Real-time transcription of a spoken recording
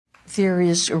There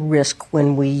is a risk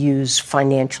when we use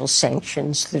financial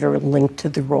sanctions that are linked to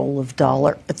the role of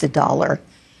the dollar,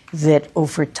 that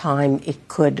over time it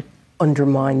could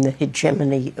undermine the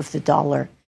hegemony of the dollar.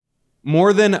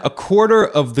 More than a quarter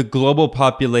of the global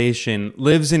population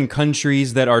lives in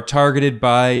countries that are targeted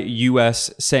by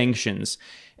U.S. sanctions,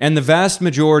 and the vast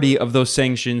majority of those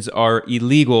sanctions are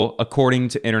illegal according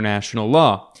to international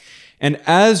law. And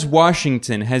as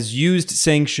Washington has used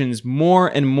sanctions more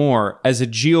and more as a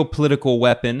geopolitical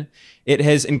weapon, it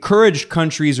has encouraged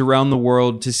countries around the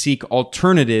world to seek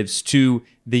alternatives to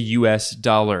the U.S.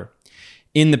 dollar.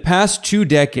 In the past 2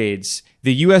 decades,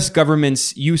 the U.S.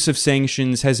 government's use of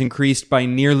sanctions has increased by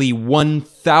nearly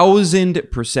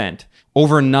 1,000%,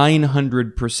 over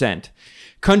 900%.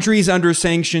 Countries under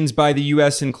sanctions by the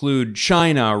U.S. include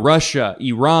China, Russia,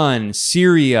 Iran,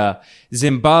 Syria,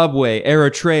 Zimbabwe,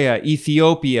 Eritrea,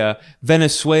 Ethiopia,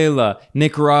 Venezuela,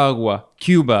 Nicaragua,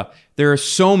 Cuba. There are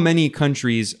so many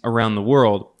countries around the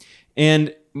world.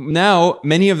 And now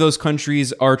many of those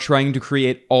countries are trying to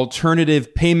create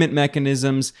alternative payment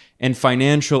mechanisms and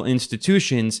financial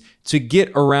institutions to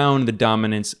get around the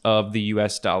dominance of the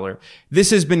US dollar.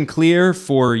 This has been clear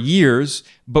for years,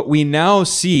 but we now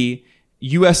see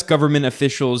U.S. government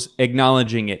officials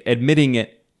acknowledging it, admitting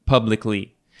it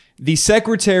publicly. The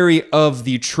Secretary of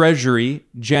the Treasury,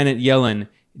 Janet Yellen,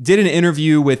 did an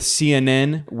interview with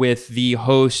CNN with the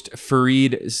host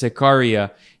Fareed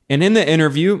Zakaria. And in the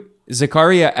interview,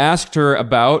 Zakaria asked her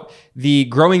about the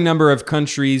growing number of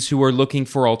countries who are looking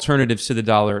for alternatives to the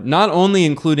dollar, not only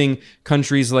including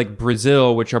countries like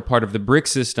Brazil, which are part of the BRICS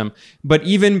system, but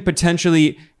even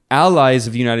potentially allies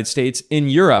of the United States in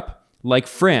Europe, like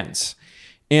France.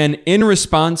 And in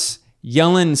response,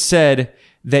 Yellen said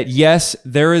that yes,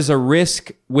 there is a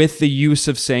risk with the use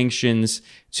of sanctions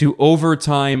to over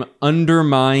time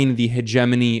undermine the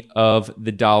hegemony of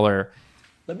the dollar.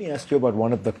 Let me ask you about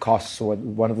one of the costs, or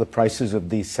one of the prices of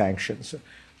these sanctions.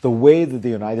 The way that the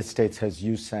United States has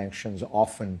used sanctions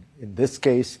often, in this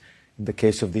case, in the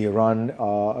case of the Iran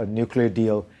nuclear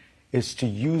deal, is to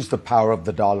use the power of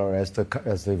the dollar as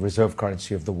the reserve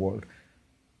currency of the world.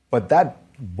 But that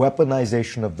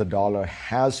weaponization of the dollar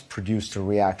has produced a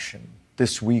reaction.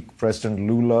 This week, President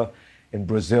Lula in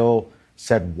Brazil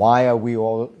said, why are we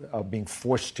all being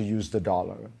forced to use the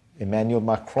dollar? Emmanuel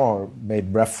Macron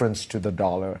made reference to the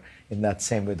dollar in that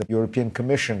same way. The European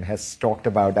Commission has talked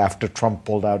about, after Trump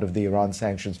pulled out of the Iran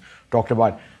sanctions, talked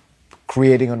about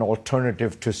creating an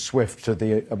alternative to SWIFT, to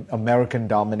the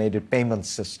American-dominated payment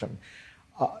system.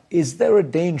 Is there a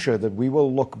danger that we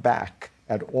will look back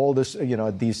at all this,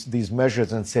 these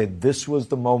measures and say this was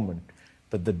the moment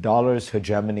that the dollar's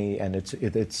hegemony and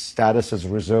its status as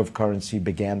reserve currency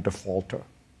began to falter?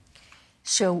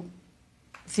 So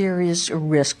there is a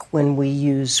risk when we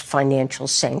use financial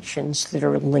sanctions that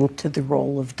are linked to the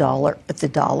role of the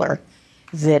dollar,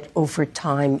 that over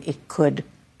time it could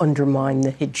undermine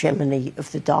the hegemony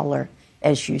of the dollar,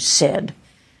 as you said.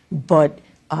 But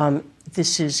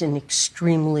this is an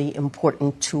extremely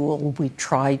important tool we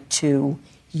try to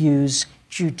use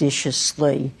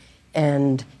judiciously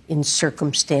and in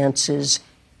circumstances,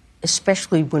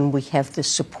 especially when we have the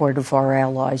support of our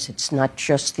allies. It's not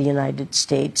just the United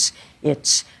States.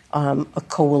 It's a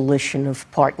coalition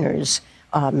of partners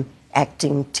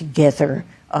acting together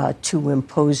to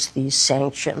impose these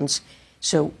sanctions.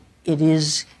 So it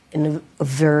is a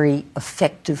very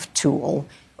effective tool.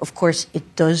 Of course,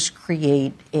 it does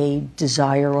create a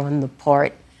desire on the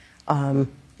part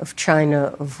of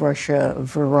China, of Russia,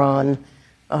 of Iran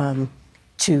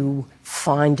to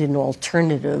find an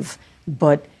alternative.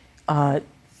 But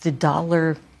the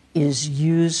dollar is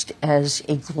used as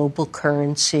a global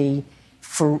currency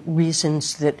for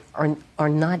reasons that are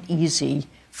not easy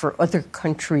for other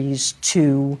countries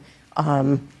to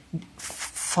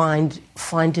find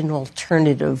an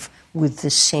alternative with the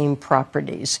same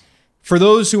properties. For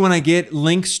those who want to get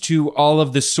links to all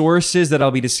of the sources that I'll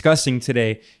be discussing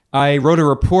today, I wrote a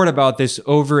report about this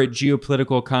over at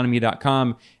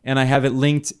geopoliticaleconomy.com, and I have it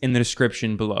linked in the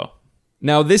description below.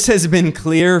 Now, this has been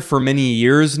clear for many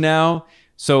years now,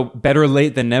 so better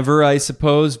late than never, I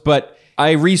suppose, but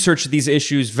I researched these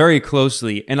issues very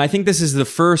closely, and I think this is the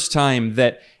first time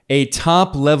that a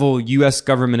top-level U.S.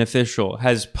 government official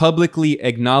has publicly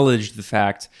acknowledged the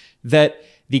fact that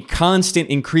the constant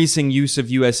increasing use of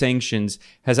U.S. sanctions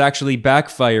has actually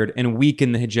backfired and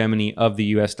weakened the hegemony of the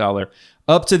U.S. dollar.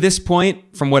 Up to this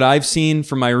point, from what I've seen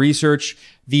from my research,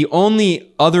 the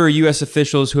only other U.S.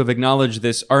 officials who have acknowledged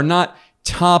this are not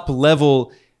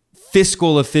top-level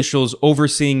fiscal officials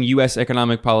overseeing U.S.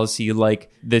 economic policy like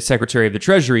the Secretary of the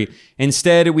Treasury.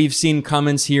 Instead, we've seen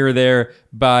comments here or there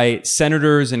by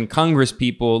senators and Congress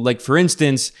people. Like, for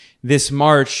instance, this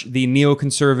March, the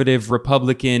neoconservative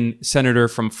Republican senator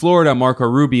from Florida, Marco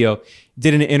Rubio,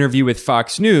 did an interview with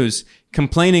Fox News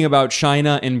complaining about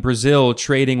China and Brazil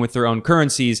trading with their own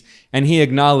currencies, and he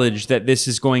acknowledged that this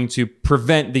is going to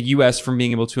prevent the U.S. from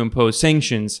being able to impose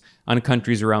sanctions on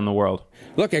countries around the world.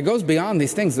 Look, it goes beyond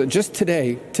these things. That just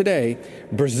today,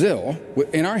 Brazil,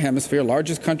 in our hemisphere,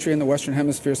 largest country in the Western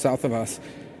Hemisphere south of us,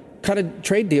 cut a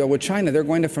trade deal with China. They're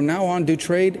going to, from now on, do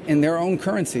trade in their own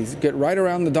currencies, get right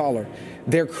around the dollar.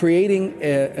 They're creating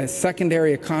a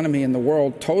secondary economy in the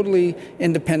world, totally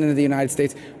independent of the United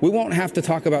States. We won't have to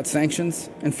talk about sanctions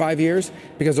in 5 years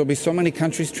because there'll be so many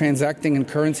countries transacting in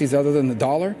currencies other than the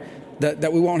dollar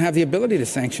that we won't have the ability to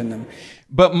sanction them.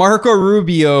 But Marco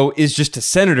Rubio is just a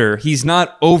senator. He's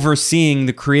not overseeing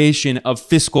the creation of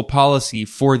fiscal policy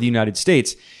for the United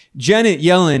States. Janet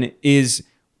Yellen is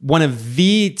one of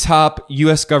the top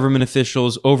U.S. government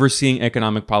officials overseeing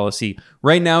economic policy.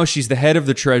 Right now, she's the head of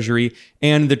the Treasury,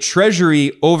 and the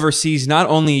Treasury oversees not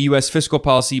only U.S. fiscal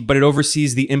policy, but it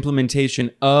oversees the implementation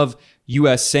of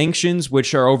U.S. sanctions,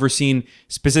 which are overseen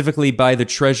specifically by the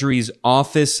Treasury's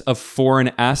Office of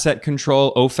Foreign Asset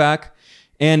Control, OFAC.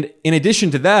 And in addition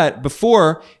to that,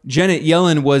 before, Janet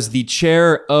Yellen was the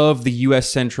chair of the U.S.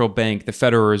 Central Bank, the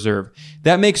Federal Reserve.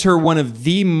 That makes her one of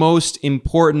the most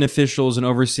important officials in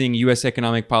overseeing U.S.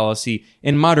 economic policy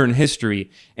in modern history.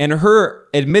 And her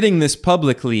admitting this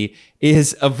publicly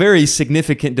is a very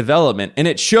significant development. And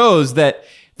it shows that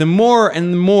the more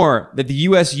and more that the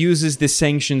U.S. uses this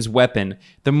sanctions weapon,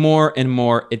 the more and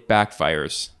more it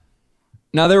backfires.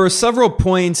 Now, there were several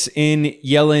points in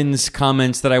Yellen's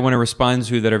comments that I want to respond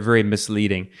to that are very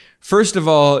misleading. First of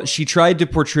all, she tried to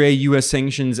portray U.S.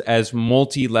 sanctions as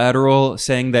multilateral,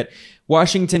 saying that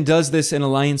Washington does this in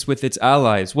alliance with its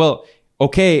allies. Well,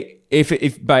 okay,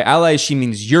 if by allies she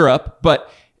means Europe, but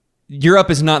Europe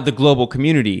is not the global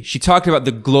community. She talked about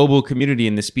the global community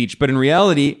in the speech, but in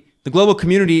reality, the global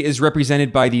community is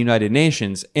represented by the United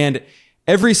Nations. And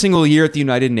every single year at the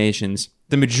United Nations,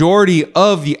 the majority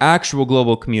of the actual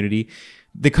global community,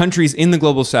 the countries in the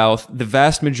global south, the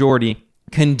vast majority,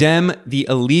 condemn the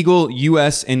illegal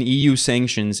US and EU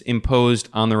sanctions imposed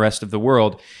on the rest of the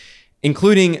world,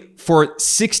 including for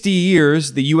 60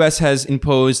 years, the US has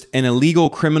imposed an illegal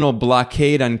criminal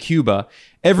blockade on Cuba.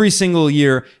 Every single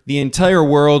year, the entire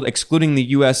world, excluding the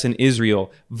US and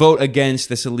Israel, vote against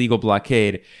this illegal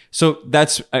blockade. So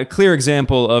that's a clear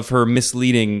example of her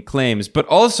misleading claims. But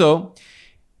also,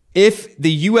 if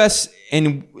the US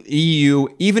and EU,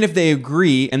 even if they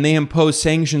agree and they impose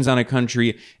sanctions on a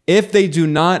country, if they do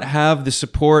not have the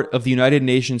support of the United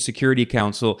Nations Security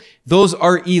Council, those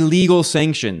are illegal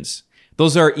sanctions.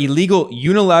 Those are illegal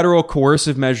unilateral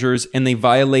coercive measures, and they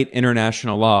violate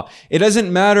international law. It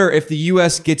doesn't matter if the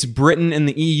US gets Britain and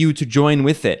the EU to join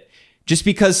with it. Just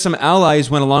because some allies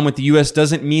went along with the US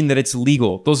doesn't mean that it's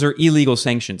legal. Those are illegal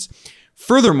sanctions.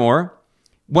 Furthermore,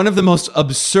 one of the most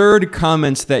absurd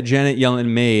comments that Janet Yellen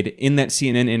made in that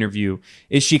CNN interview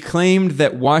is she claimed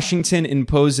that Washington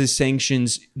imposes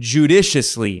sanctions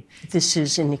judiciously. This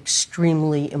is an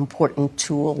extremely important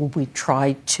tool we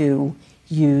try to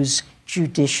use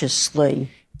judiciously.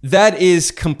 That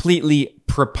is completely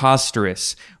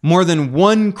preposterous. More than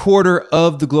 1/4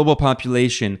 of the global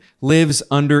population lives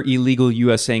under illegal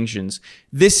U.S. sanctions.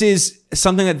 This is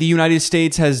something that the United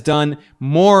States has done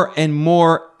more and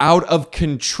more out of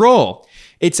control.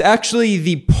 It's actually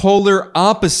the polar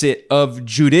opposite of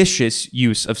judicious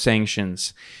use of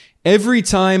sanctions. Every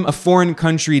time a foreign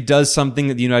country does something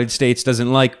that the United States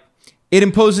doesn't like, it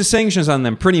imposes sanctions on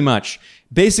them, pretty much.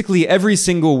 Basically, every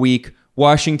single week,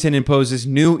 Washington imposes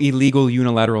new illegal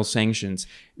unilateral sanctions.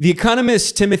 The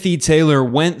economist Timothy Taylor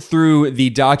went through the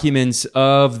documents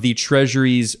of the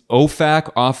Treasury's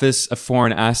OFAC, Office of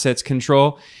Foreign Assets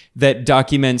Control, that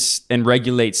documents and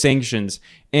regulates sanctions.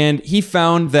 And he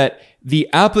found that the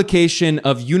application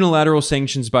of unilateral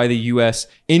sanctions by the U.S.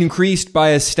 increased by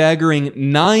a staggering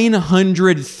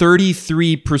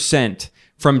 933%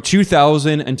 from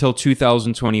 2000 until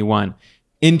 2021.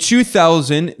 In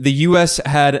 2000, the U.S.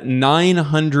 had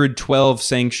 912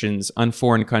 sanctions on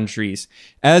foreign countries.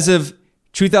 As of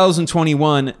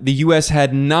 2021, the U.S.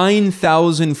 had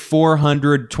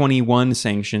 9,421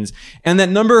 sanctions. And that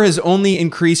number has only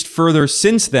increased further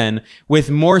since then,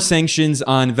 with more sanctions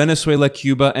on Venezuela,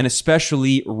 Cuba, and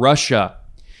especially Russia.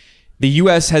 The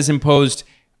U.S. has imposed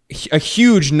a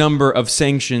huge number of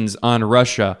sanctions on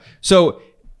Russia. So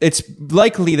it's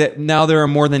likely that now there are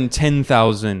more than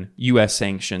 10,000 U.S.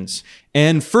 sanctions.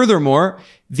 And furthermore,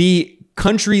 the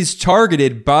countries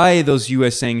targeted by those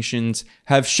U.S. sanctions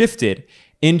have shifted.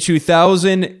 In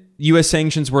 2000, U.S.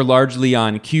 sanctions were largely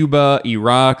on Cuba,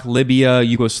 Iraq, Libya,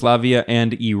 Yugoslavia,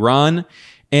 and Iran.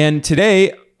 And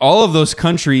today, all of those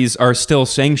countries are still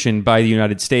sanctioned by the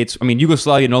United States. I mean,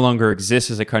 Yugoslavia no longer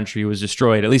exists as a country. It was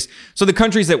destroyed, at least. So the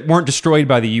countries that weren't destroyed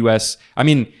by the U.S., I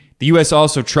mean, the U.S.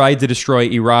 also tried to destroy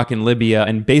Iraq and Libya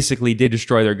and basically did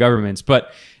destroy their governments.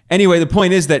 But anyway, the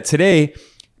point is that today,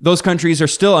 those countries are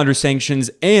still under sanctions.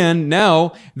 And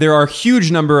now there are a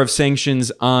huge number of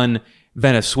sanctions on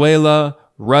Venezuela,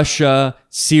 Russia,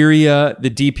 Syria,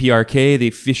 the DPRK, the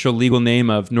official legal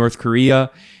name of North Korea,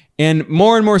 and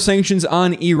more sanctions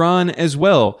on Iran as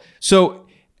well. So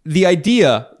the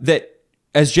idea that,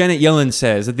 as Janet Yellen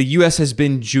says, that the U.S. has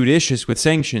been judicious with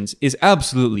sanctions is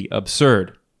absolutely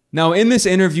absurd. Now, in this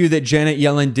interview that Janet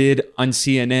Yellen did on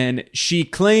CNN, she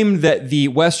claimed that the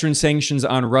Western sanctions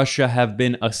on Russia have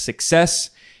been a success.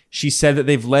 She said that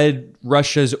they've led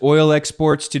Russia's oil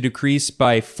exports to decrease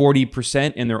by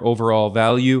 40% in their overall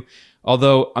value.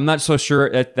 Although I'm not so sure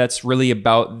that that's really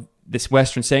about this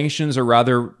Western sanctions, or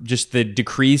rather just the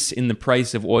decrease in the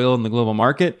price of oil in the global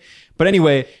market. But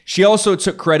anyway, she also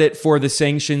took credit for the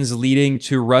sanctions leading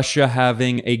to Russia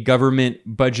having a government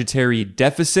budgetary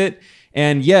deficit.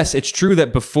 And yes, it's true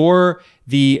that before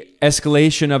the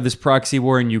escalation of this proxy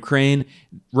war in Ukraine,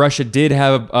 Russia did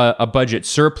have a budget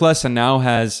surplus and now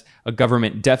has a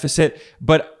government deficit.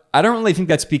 But I don't really think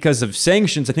that's because of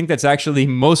sanctions. I think that's actually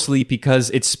mostly because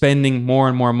it's spending more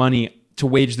and more money to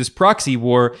wage this proxy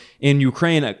war in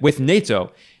Ukraine with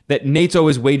NATO, that NATO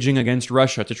is waging against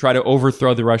Russia to try to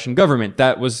overthrow the Russian government.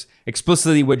 That was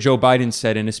explicitly what Joe Biden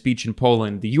said in a speech in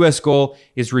Poland. The U.S. goal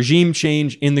is regime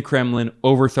change in the Kremlin,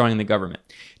 overthrowing the government.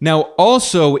 Now,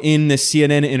 also in the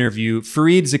CNN interview,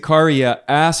 Fareed Zakaria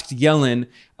asked Yellen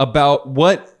about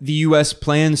what the U.S.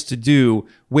 plans to do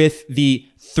with the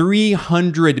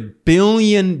 $300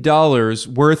 billion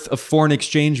worth of foreign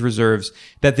exchange reserves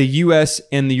that the U.S.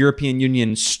 and the European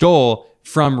Union stole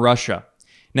from Russia.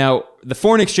 Now, the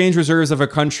foreign exchange reserves of a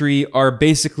country are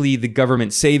basically the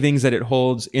government savings that it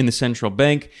holds in the central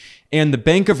bank. And the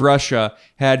Bank of Russia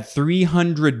had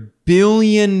 $300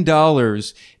 billion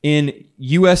in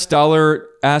US dollar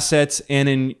assets and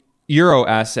in euro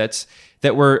assets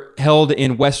that were held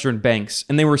in Western banks.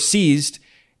 And they were seized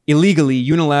illegally,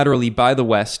 unilaterally by the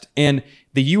West. And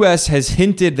the U.S. has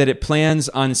hinted that it plans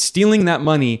on stealing that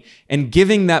money and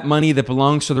giving that money that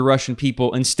belongs to the Russian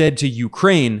people instead to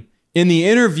Ukraine. In the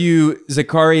interview,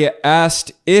 Zakaria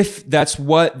asked if that's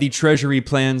what the Treasury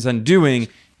plans on doing.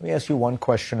 Let me ask you one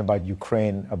question about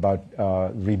Ukraine, about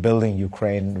rebuilding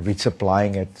Ukraine,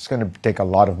 resupplying it. It's going to take a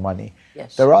lot of money.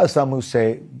 Yes. There are some who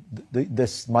say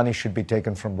this money should be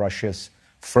taken from Russia's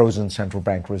frozen central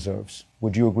bank reserves.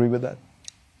 Would you agree with that?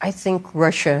 I think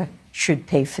Russia should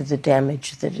pay for the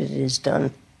damage that it has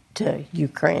done to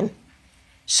Ukraine.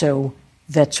 So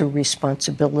that's a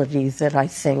responsibility that I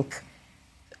think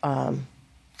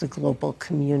the global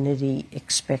community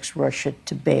expects Russia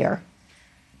to bear.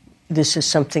 This is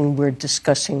something we're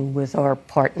discussing with our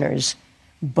partners,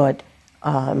 but,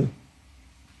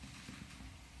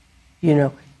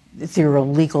 there are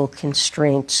legal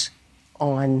constraints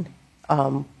on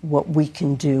what we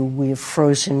can do. We have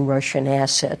frozen Russian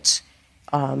assets,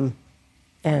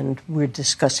 and we're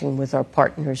discussing with our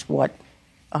partners what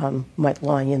might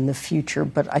lie in the future.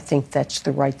 But I think that's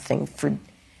the right thing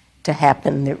to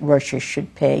happen, that Russia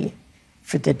should pay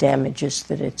for the damages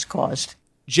that it's caused.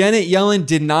 Janet Yellen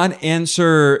did not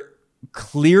answer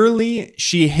clearly.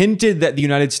 She hinted that the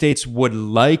United States would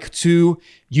like to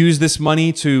use this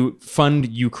money to fund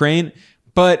Ukraine,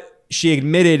 but she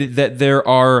admitted that there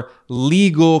are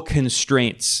legal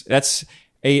constraints. That's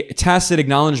a tacit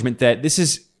acknowledgement that this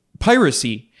is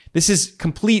piracy. This is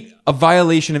a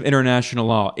violation of international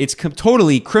law. It's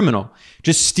totally criminal,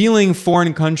 just stealing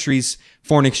foreign countries'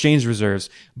 foreign exchange reserves.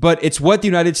 But it's what the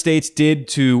United States did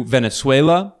to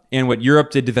Venezuela and what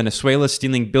Europe did to Venezuela,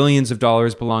 stealing billions of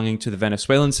dollars belonging to the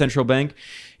Venezuelan central bank.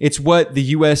 It's what the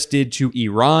U.S. did to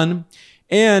Iran.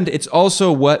 And it's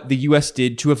also what the U.S.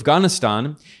 did to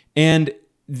Afghanistan. And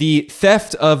the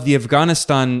theft of the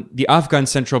Afghan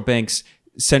central bank's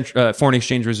foreign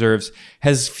exchange reserves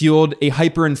has fueled a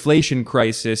hyperinflation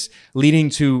crisis, leading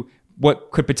to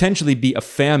what could potentially be a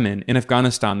famine in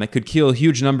Afghanistan that could kill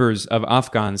huge numbers of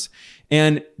Afghans.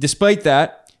 And despite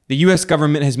that, the U.S.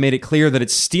 government has made it clear that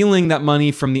it's stealing that money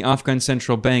from the Afghan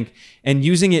central bank and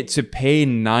using it to pay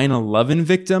 9/11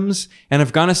 victims. And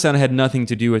Afghanistan had nothing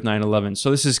to do with 9/11.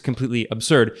 So this is completely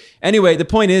absurd. Anyway, the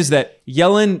point is that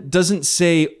Yellen doesn't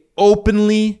say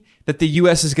openly that the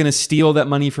U.S. is going to steal that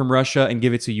money from Russia and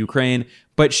give it to Ukraine,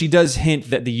 but she does hint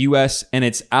that the U.S. and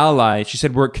its allies, she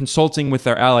said, we're consulting with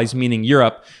our allies, meaning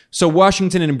Europe, so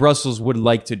Washington and Brussels would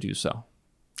like to do so.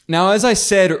 Now, as I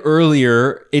said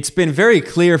earlier, it's been very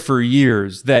clear for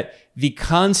years that the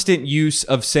constant use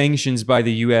of sanctions by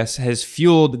the U.S. has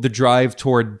fueled the drive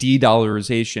toward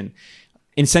de-dollarization,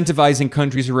 incentivizing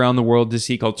countries around the world to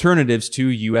seek alternatives to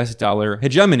U.S. dollar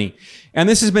hegemony. And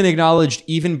this has been acknowledged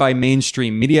even by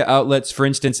mainstream media outlets. For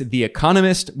instance, The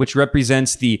Economist, which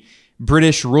represents the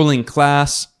British ruling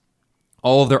class.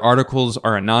 All of their articles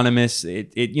are anonymous.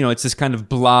 It's this kind of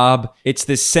blob. It's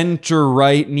this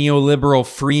center-right neoliberal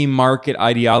free market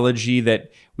ideology that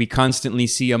we constantly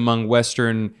see among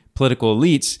Western political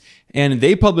elites. And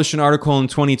they published an article in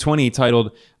 2020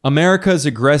 titled, America's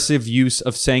Aggressive Use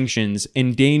of Sanctions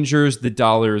Endangers the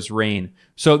Dollar's Reign.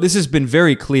 So this has been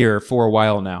very clear for a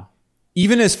while now.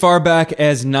 Even as far back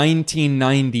as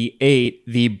 1998,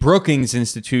 the Brookings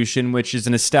Institution, which is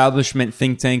an establishment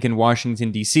think tank in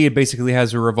Washington, D.C., it basically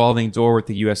has a revolving door with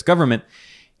the U.S. government.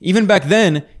 Even back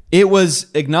then, it was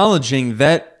acknowledging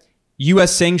that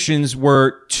U.S. sanctions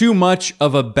were too much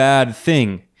of a bad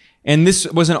thing. And this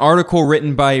was an article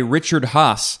written by Richard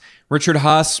Haass. Richard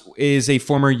Haass is a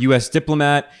former U.S.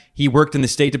 diplomat. He worked in the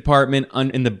State Department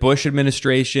in the Bush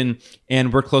administration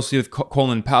and worked closely with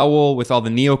Colin Powell, with all the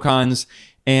neocons.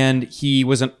 And he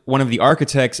was one of the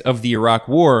architects of the Iraq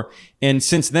War. And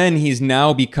since then, he's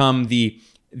now become the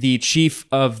chief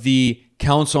of the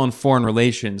Council on Foreign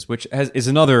Relations, which is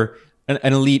an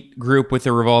elite group with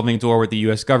a revolving door with the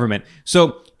U.S. government.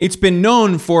 So it's been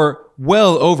known for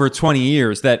well over 20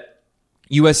 years that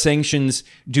U.S. sanctions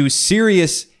do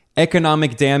serious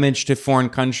economic damage to foreign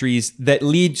countries that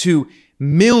lead to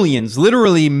millions,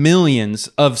 literally millions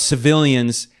of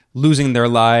civilians losing their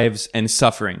lives and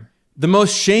suffering. The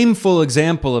most shameful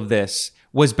example of this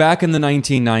was back in the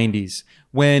 1990s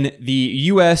when the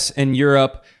U.S. and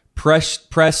Europe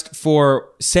pressed for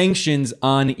sanctions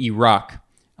on Iraq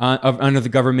under the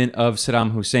government of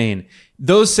Saddam Hussein.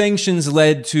 Those sanctions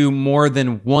led to more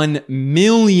than 1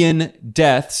 million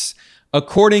deaths,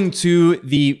 according to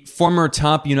the former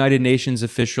top United Nations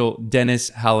official, Dennis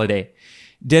Halliday.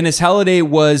 Dennis Halliday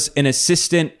was an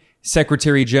assistant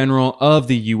secretary general of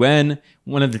the UN,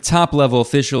 one of the top level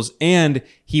officials, and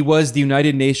he was the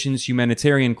United Nations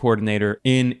humanitarian coordinator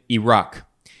in Iraq.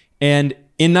 And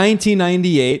in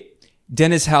 1998,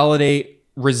 Dennis Halliday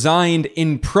resigned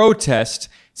in protest,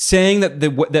 saying that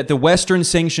the Western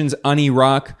sanctions on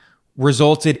Iraq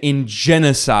resulted in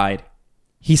genocide.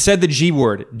 He said the G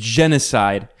word,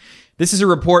 genocide. This is a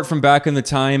report from back in the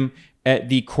time at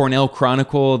the Cornell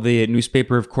Chronicle, the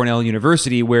newspaper of Cornell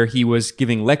University, where he was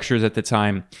giving lectures at the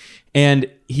time. And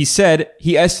he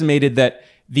estimated that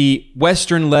the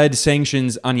Western-led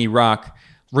sanctions on Iraq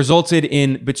resulted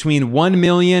in between 1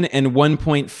 million and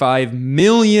 1.5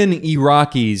 million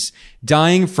Iraqis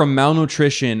dying from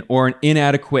malnutrition or an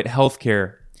inadequate health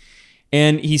care.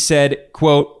 And he said,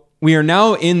 quote, "We are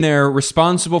now in there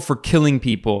responsible for killing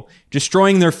people,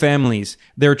 destroying their families,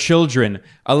 their children,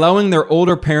 allowing their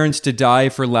older parents to die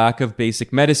for lack of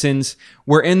basic medicines.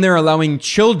 We're in there allowing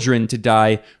children to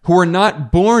die who were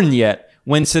not born yet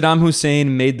when Saddam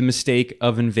Hussein made the mistake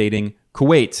of invading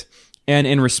Kuwait." And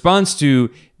in response to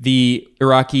the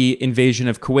Iraqi invasion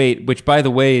of Kuwait, which, by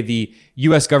the way, the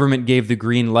U.S. government gave the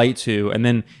green light to, and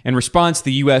then in response,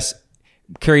 the U.S.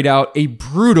 carried out a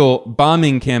brutal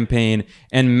bombing campaign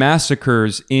and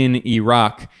massacres in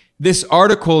Iraq. This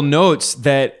article notes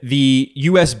that the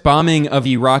U.S. bombing of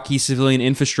Iraqi civilian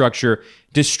infrastructure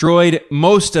destroyed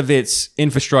most of its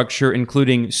infrastructure,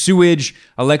 including sewage,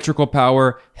 electrical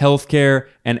power, healthcare,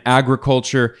 and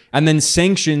agriculture. And then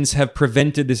sanctions have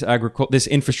prevented this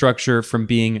infrastructure from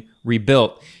being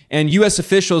rebuilt. And U.S.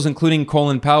 officials, including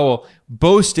Colin Powell,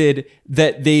 boasted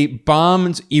that they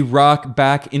bombed Iraq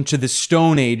back into the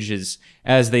Stone Ages,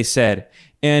 as they said.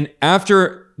 And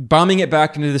after bombing it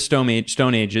back into the Stone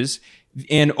Ages,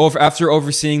 and after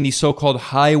overseeing the so-called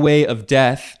Highway of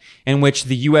Death, in which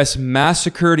the U.S.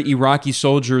 massacred Iraqi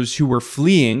soldiers who were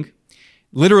fleeing.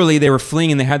 Literally, they were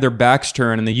fleeing and they had their backs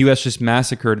turned, and the U.S. just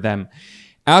massacred them.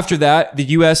 After that, the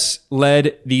U.S.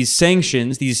 led these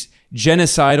sanctions, these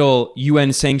genocidal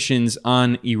UN sanctions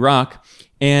on Iraq.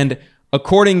 And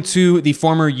according to the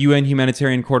former UN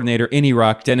humanitarian coordinator in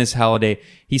Iraq, Dennis Halliday,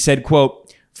 he said,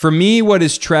 quote, "For me, what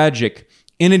is tragic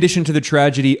in addition to the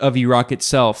tragedy of Iraq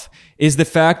itself, is the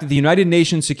fact that the United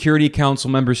Nations Security Council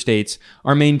member states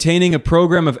are maintaining a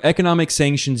program of economic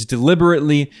sanctions,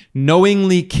 deliberately,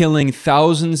 knowingly killing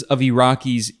thousands of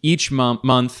Iraqis each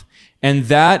month, and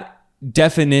that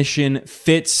definition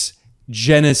fits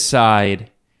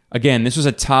genocide. Again, this was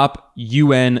a top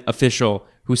UN official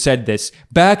who said this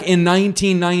back in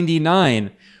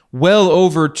 1999, well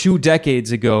over 2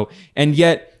 decades ago, and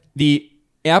yet the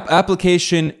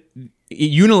application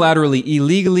unilaterally,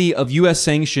 illegally of U.S.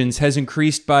 sanctions has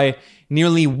increased by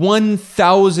nearly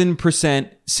 1,000%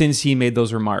 since he made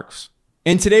those remarks.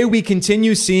 And today we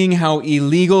continue seeing how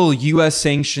illegal U.S.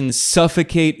 sanctions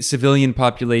suffocate civilian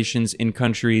populations in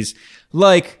countries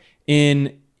like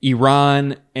in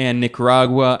Iran and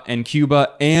Nicaragua and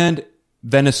Cuba and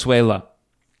Venezuela.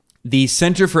 The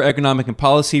Center for Economic and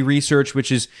Policy Research, which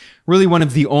is really one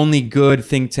of the only good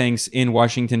think tanks in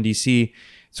Washington, D.C.,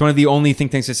 it's one of the only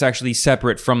think tanks that's actually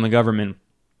separate from the government.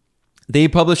 They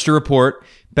published a report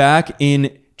back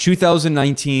in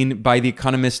 2019 by the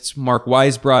economists Mark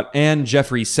Weisbrot and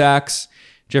Jeffrey Sachs.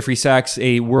 Jeffrey Sachs,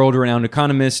 a world-renowned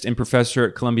economist and professor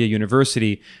at Columbia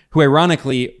University, who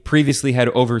ironically previously had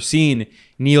overseen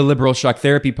neoliberal shock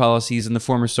therapy policies in the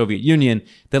former Soviet Union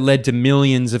that led to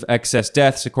millions of excess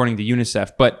deaths, according to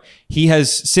UNICEF. But he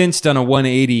has since done a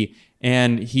 180,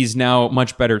 and he's now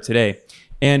much better today.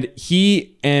 And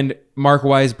he and Mark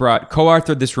Weisbrot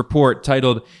co-authored this report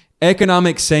titled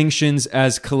Economic Sanctions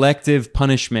as Collective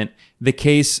Punishment, the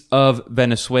Case of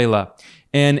Venezuela.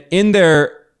 And in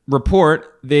their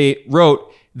report, they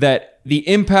wrote that the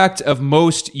impact of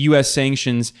most U.S.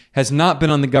 sanctions has not been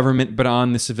on the government, but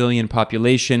on the civilian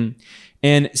population.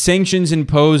 And sanctions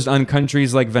imposed on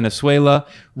countries like Venezuela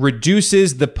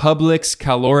reduces the public's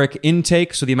caloric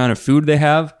intake, so the amount of food they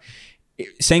have.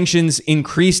 Sanctions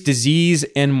increase disease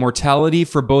and mortality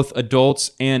for both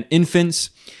adults and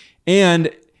infants. And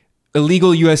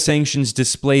illegal U.S. sanctions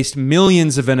displaced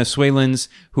millions of Venezuelans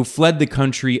who fled the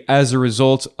country as a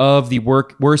result of the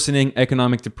worsening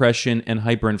economic depression and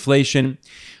hyperinflation.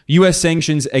 U.S.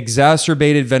 sanctions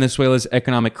exacerbated Venezuela's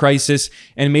economic crisis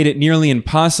and made it nearly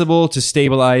impossible to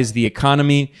stabilize the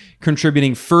economy,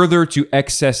 contributing further to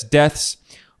excess deaths.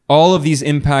 All of these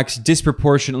impacts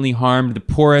disproportionately harmed the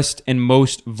poorest and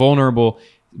most vulnerable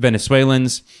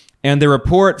Venezuelans. And the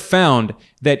report found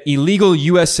that illegal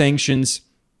U.S. sanctions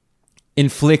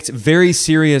inflict very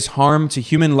serious harm to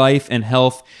human life and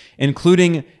health,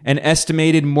 including an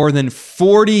estimated more than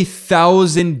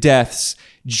 40,000 deaths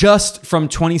just from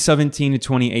 2017 to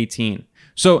 2018.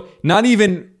 So not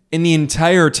even in the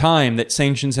entire time that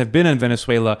sanctions have been on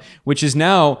Venezuela, which is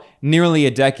now nearly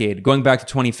a decade, going back to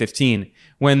 2015,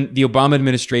 when the Obama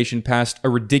administration passed a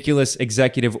ridiculous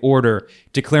executive order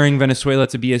declaring Venezuela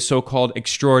to be a so-called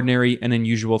extraordinary and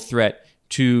unusual threat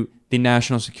to the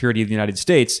national security of the United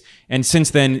States. And since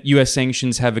then, U.S.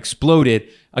 sanctions have exploded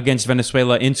against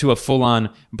Venezuela into a full-on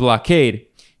blockade.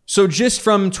 So just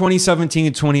from 2017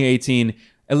 to 2018,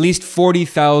 at least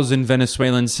 40,000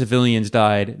 Venezuelan civilians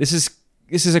died. This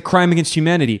is a crime against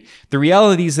humanity. The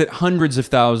reality is that hundreds of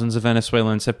thousands of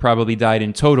Venezuelans have probably died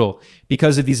in total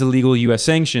because of these illegal U.S.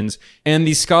 sanctions. And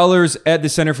the scholars at the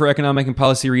Center for Economic and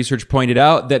Policy Research pointed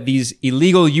out that these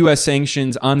illegal U.S.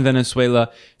 sanctions on Venezuela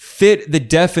fit the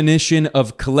definition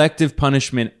of collective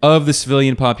punishment of the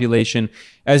civilian population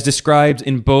as described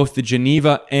in both the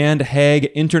Geneva and Hague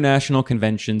International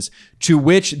Conventions, to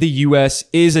which the U.S.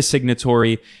 is a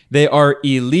signatory. They are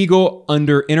illegal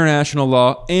under international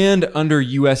law and under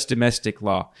U.S. domestic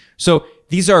law. So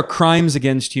these are crimes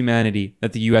against humanity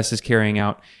that the U.S. is carrying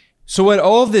out. So what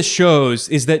all of this shows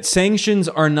is that sanctions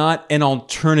are not an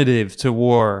alternative to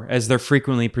war, as they're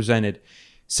frequently presented.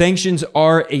 Sanctions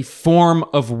are a form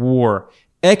of war.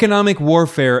 Economic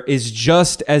warfare is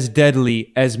just as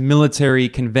deadly as military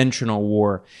conventional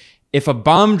war. If a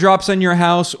bomb drops on your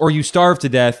house or you starve to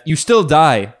death, you still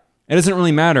die. It doesn't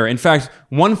really matter. In fact,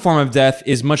 one form of death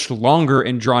is much longer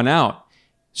and drawn out.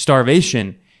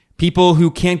 Starvation. People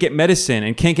who can't get medicine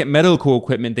and can't get medical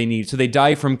equipment they need, so they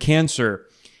die from cancer.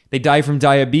 They die from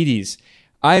diabetes.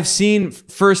 I've seen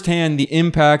firsthand the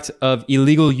impact of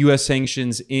illegal U.S.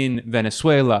 sanctions in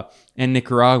Venezuela and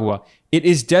Nicaragua. It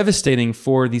is devastating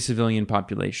for the civilian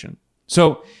population.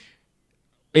 So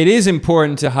it is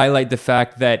important to highlight the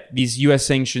fact that these U.S.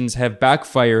 sanctions have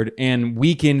backfired and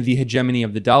weakened the hegemony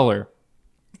of the dollar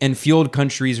and fueled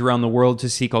countries around the world to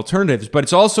seek alternatives. But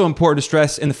it's also important to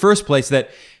stress in the first place that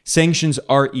sanctions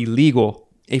are illegal,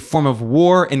 a form of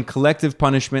war and collective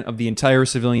punishment of the entire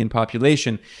civilian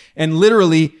population. And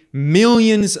literally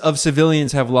millions of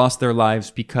civilians have lost their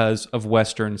lives because of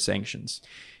Western sanctions.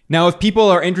 Now, if people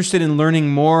are interested in learning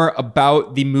more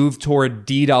about the move toward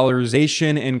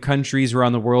de-dollarization in countries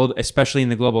around the world, especially in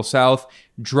the global south,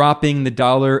 dropping the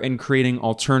dollar and creating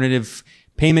alternative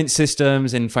payment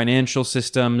systems and financial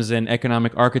systems and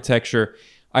economic architecture,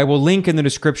 I will link in the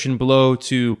description below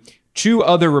to 2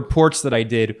 other reports that I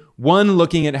did. One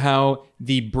looking at how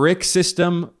the BRIC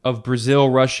system of Brazil,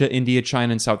 Russia, India,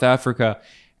 China, and South Africa,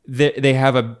 they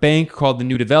have a bank called the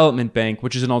New Development Bank,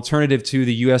 which is an alternative to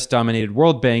the US-dominated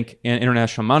World Bank and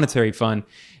International Monetary Fund.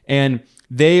 And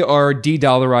they are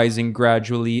de-dollarizing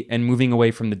gradually and moving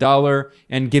away from the dollar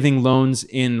and giving loans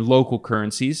in local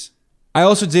currencies. I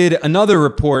also did another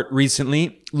report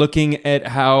recently looking at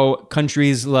how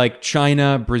countries like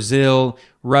China, Brazil,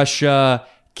 Russia,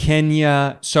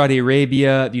 Kenya, Saudi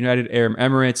Arabia, the United Arab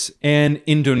Emirates, and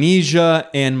Indonesia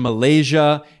and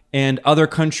Malaysia and other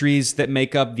countries that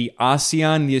make up the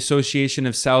ASEAN, the Association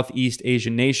of Southeast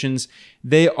Asian Nations,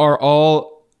 they are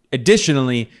all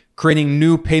additionally creating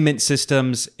new payment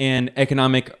systems and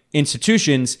economic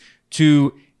institutions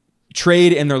to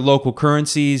trade in their local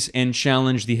currencies and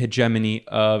challenge the hegemony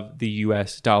of the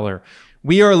US dollar.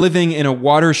 We are living in a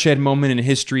watershed moment in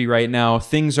history right now.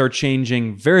 Things are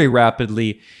changing very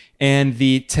rapidly, and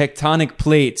the tectonic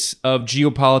plates of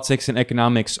geopolitics and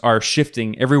economics are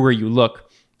shifting everywhere you look.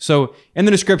 So in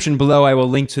the description below, I will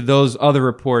link to those other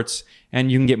reports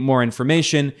and you can get more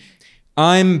information.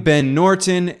 I'm Ben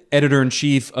Norton,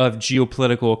 editor-in-chief of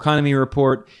Geopolitical Economy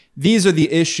Report. These are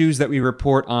the issues that we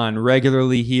report on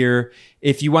regularly here.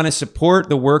 If you want to support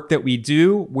the work that we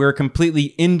do, we're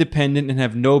completely independent and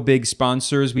have no big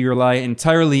sponsors. We rely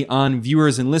entirely on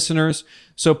viewers and listeners.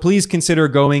 So please consider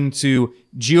going to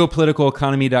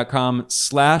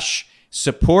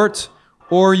geopoliticaleconomy.com/support.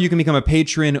 Or you can become a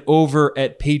patron over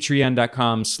at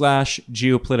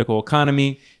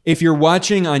patreon.com/geopoliticaleconomy. If you're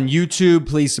watching on YouTube,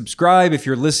 please subscribe. If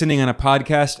you're listening on a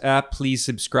podcast app, please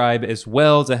subscribe as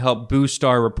well to help boost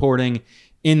our reporting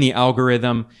in the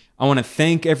algorithm. I want to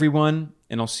thank everyone,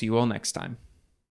 and I'll see you all next time.